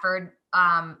Stafford,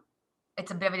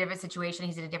 it's a bit of a different situation.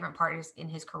 He's in a different part in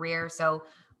his career. So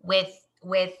with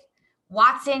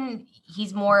Watson,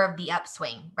 he's more of the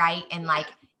upswing, right? And like,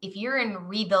 if you're in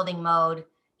rebuilding mode,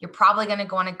 you're probably going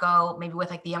to want to go maybe with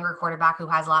like the younger quarterback who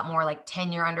has a lot more like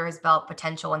tenure under his belt,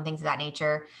 potential and things of that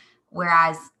nature.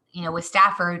 Whereas, you know, with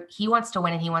Stafford, he wants to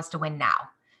win and he wants to win now.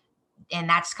 And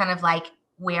that's kind of like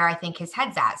where I think his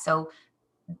head's at. So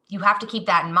you have to keep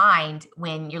that in mind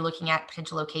when you're looking at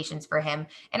potential locations for him.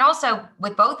 And also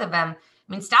with both of them,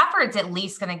 I mean, Stafford's at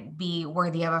least going to be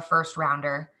worthy of a first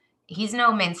rounder. He's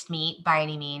no minced meat by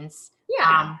any means.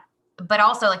 Yeah. But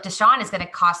also like Deshaun is going to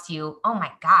cost you, oh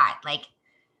my God, like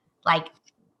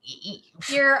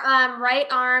your right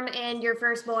arm and your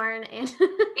firstborn. And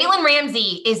Jalen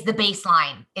Ramsey is the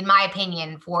baseline, in my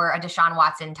opinion, for a Deshaun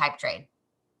Watson type trade.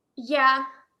 Yeah.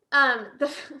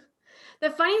 The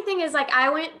funny thing is, like,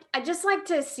 I just like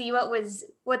to see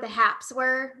what the haps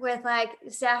were with like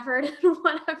Stafford and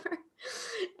whatever.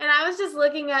 And I was just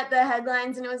looking at the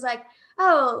headlines and it was like,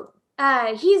 oh,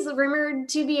 he's rumored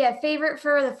to be a favorite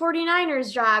for the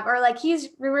 49ers job, or like he's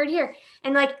rumored here.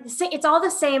 And like, it's all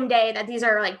the same day that these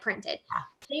are like printed.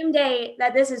 Same day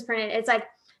that this is printed. It's like,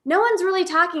 no one's really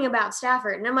talking about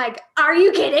Stafford. And I'm like, are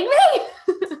you kidding me?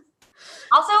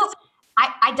 Also,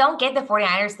 I don't get the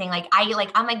 49ers thing.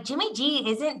 I'm like, Jimmy G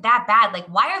isn't that bad. Like,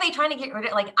 why are they trying to get rid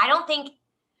of, like, I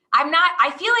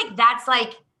feel like that's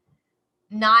like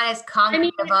not as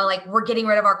concrete about like, we're getting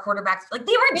rid of our quarterbacks. Like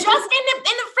they were just in the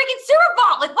freaking Super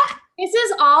Bowl. Like what? This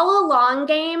is all a long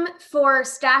game for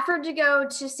Stafford to go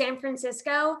to San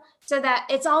Francisco so that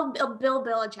it's all Bill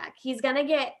Belichick. He's going to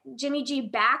get Jimmy G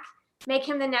back, make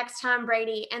him the next Tom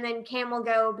Brady, and then Cam will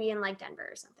go be in like Denver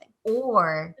or something.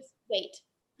 Or just wait.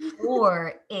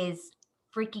 Or is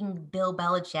freaking Bill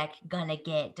Belichick gonna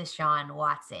get Deshaun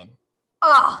Watson?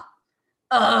 I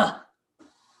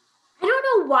don't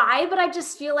know why, but I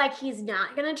just feel like he's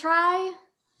not gonna try.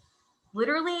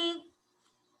 Literally,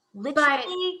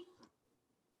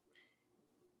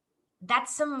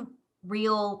 that's some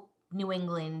real New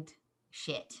England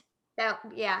shit.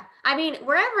 Yeah. I mean,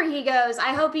 wherever he goes,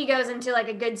 I hope he goes into like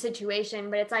a good situation,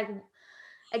 but it's like,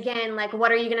 again, like,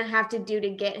 what are you gonna have to do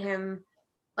to get him?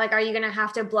 Like, are you going to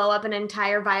have to blow up an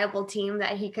entire viable team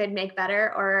that he could make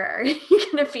better? Or are you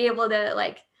going to be able to,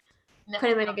 like, put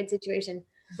him in a good situation?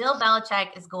 Bill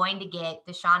Belichick is going to get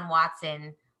Deshaun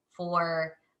Watson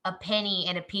for a penny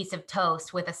and a piece of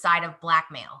toast with a side of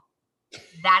blackmail.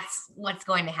 That's what's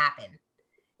going to happen.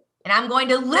 And I'm going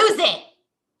to lose it.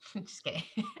 Just kidding.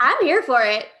 I'm here for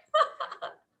it.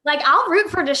 Like, I'll root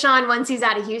for Deshaun once he's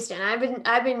out of Houston.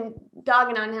 I've been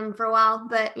dogging on him for a while,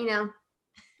 but, you know.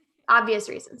 Obvious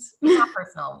reasons. It's not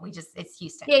personal. It's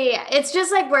Houston. Yeah. It's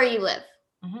just like where you live.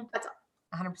 Mm-hmm. That's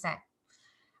all. 100%.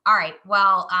 All right.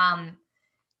 Well,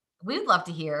 we would love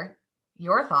to hear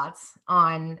your thoughts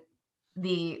on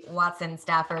the Watson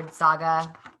Stafford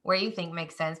saga, where you think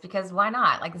makes sense, because why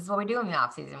not? Like, this is what we do in the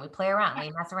off season. We play around,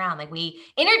 we mess around, like we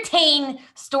entertain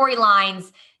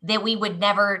storylines that we would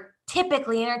never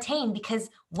typically entertain, because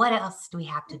what else do we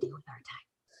have to do with our time?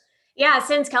 Yeah,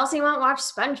 since Kelsey won't watch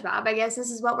SpongeBob, I guess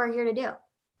this is what we're here to do.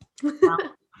 Well,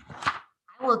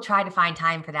 I will try to find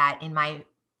time for that in my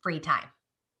free time.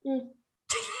 I'll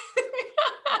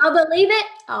believe it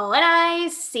when I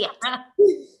see it.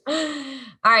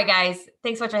 All right, guys.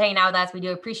 Thanks so much for hanging out with us. We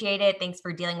do appreciate it. Thanks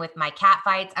for dealing with my cat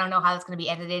fights. I don't know how that's going to be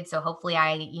edited, so hopefully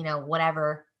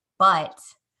whatever. But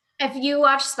if you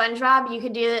watch SpongeBob, you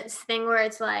could do this thing where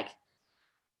it's like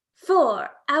 4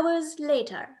 hours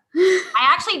later. I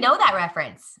actually know that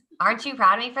reference. Aren't you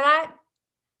proud of me for that?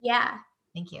 Yeah.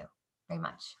 Thank you very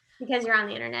much. Because you're on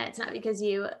the internet. It's not because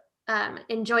you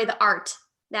enjoy the art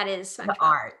that is SpongeBob. The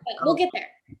art. But we'll get there.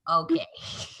 Okay.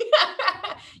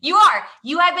 You are.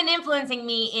 You have been influencing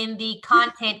me in the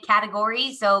content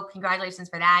category, so congratulations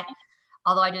for that.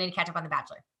 Although I do need to catch up on The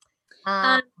Bachelor.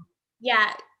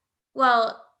 Yeah.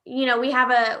 Well, we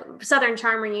have a Southern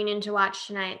Charm reunion to watch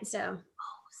tonight, so.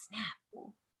 Oh, snap.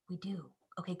 We do.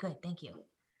 Okay, good. Thank you.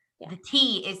 Yeah. The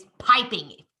tea is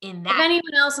piping in that. If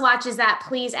anyone else watches that,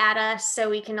 please add us so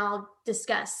we can all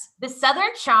discuss. The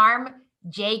Southern Charm,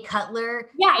 Jay Cutler.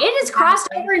 Yeah, it is crossed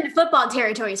over into football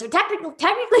territory. So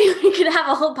technically we could have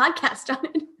a whole podcast on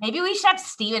it. Maybe we should have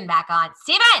Steven back on.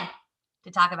 Steven!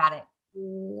 To talk about it.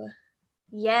 Ooh.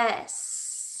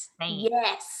 Yes. Thanks.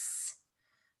 Yes.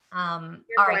 All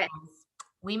right, guys.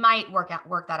 We might work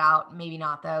that out. Maybe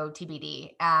not, though.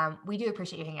 TBD. We do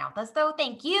appreciate you hanging out with us, though.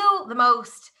 Thank you the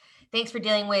most. Thanks for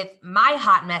dealing with my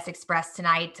hot mess express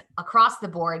tonight across the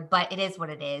board, but it is what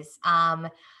it is.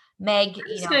 Meg,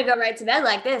 I'm just gonna go right to bed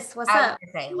like this. What's up?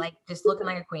 Say, like, just looking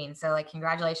like a queen. So, like,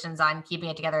 congratulations on keeping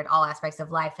it together in all aspects of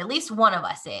life. At least one of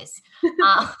us is.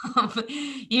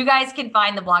 You guys can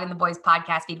find the Blogging the Boys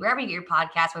podcast feed wherever you get your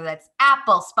podcast, whether that's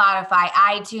Apple, Spotify,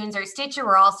 iTunes, or Stitcher.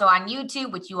 We're also on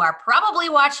YouTube, which you are probably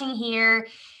watching here.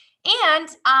 And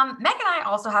Meg and I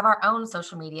also have our own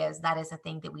social medias. That is a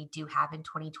thing that we do have in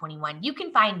 2021. You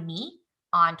can find me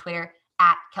on Twitter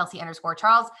at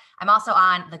Kelsey_Charles. I'm also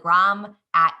on the Gram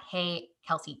at Hey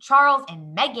Kelsey Charles,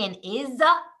 and Megan is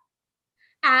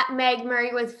at Meg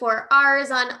Murray with 4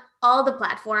 R's on all the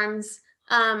platforms.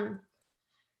 You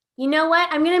know what?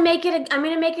 I'm gonna make it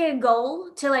a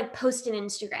goal to like post an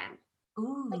Instagram.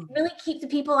 Ooh. Like really keep the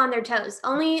people on their toes.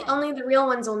 Only the real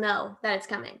ones will know that it's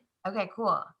coming. Okay,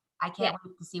 cool. I can't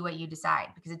wait to see what you decide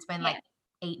because it's been like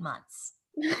 8 months.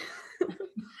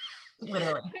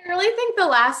 Literally. I really think the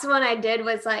last one I did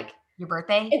was like your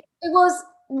birthday. It was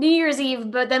New Year's Eve,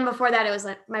 but then before that it was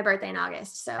like my birthday in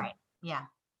August. So right. Yeah,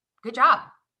 good job.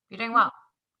 You're doing well.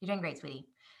 You're doing great, sweetie.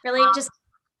 Really, just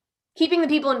keeping the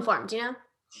people informed. You know.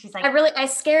 She's like, I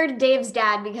scared Dave's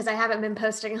dad because I haven't been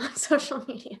posting on social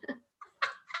media.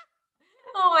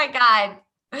 Oh my God.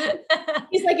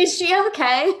 He's like, is she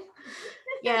okay?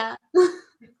 Yeah.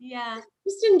 Yeah.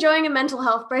 Just enjoying a mental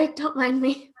health break. Don't mind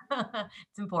me.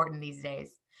 It's important these days.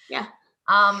 Yeah.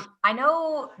 I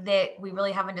know that we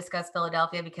really haven't discussed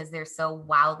Philadelphia because they're so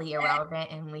wildly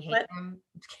irrelevant and we hate them.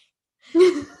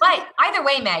 But either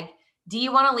way, Meg, do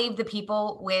you want to leave the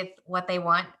people with what they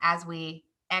want as we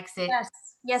exit?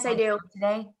 Yes, I do.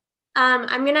 Today.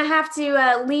 I'm going to have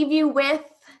to leave you with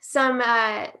some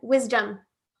wisdom.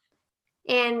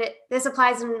 And this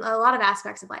applies in a lot of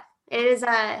aspects of life. It is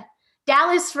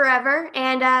Dallas forever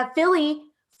and Philly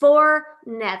for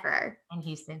never. And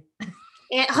Houston.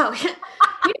 Houston.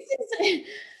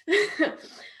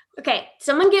 Okay,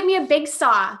 someone get me a big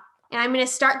saw and I'm going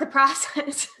to start the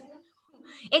process.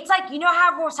 It's like, you know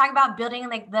how we're talking about building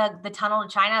like the tunnel to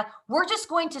China? We're just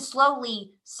going to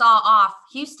slowly saw off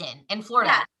Houston and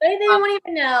Florida. Yeah, they won't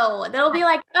even know. They'll be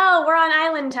like, oh, we're on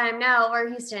island time now. We're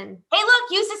Houston. Hey, look,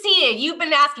 you seceded. You've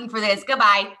been asking for this.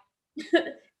 Goodbye.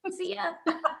 See ya.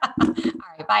 All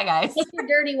right, bye, guys. Take your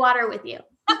dirty water with you.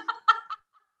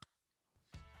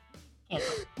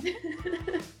 Cancel.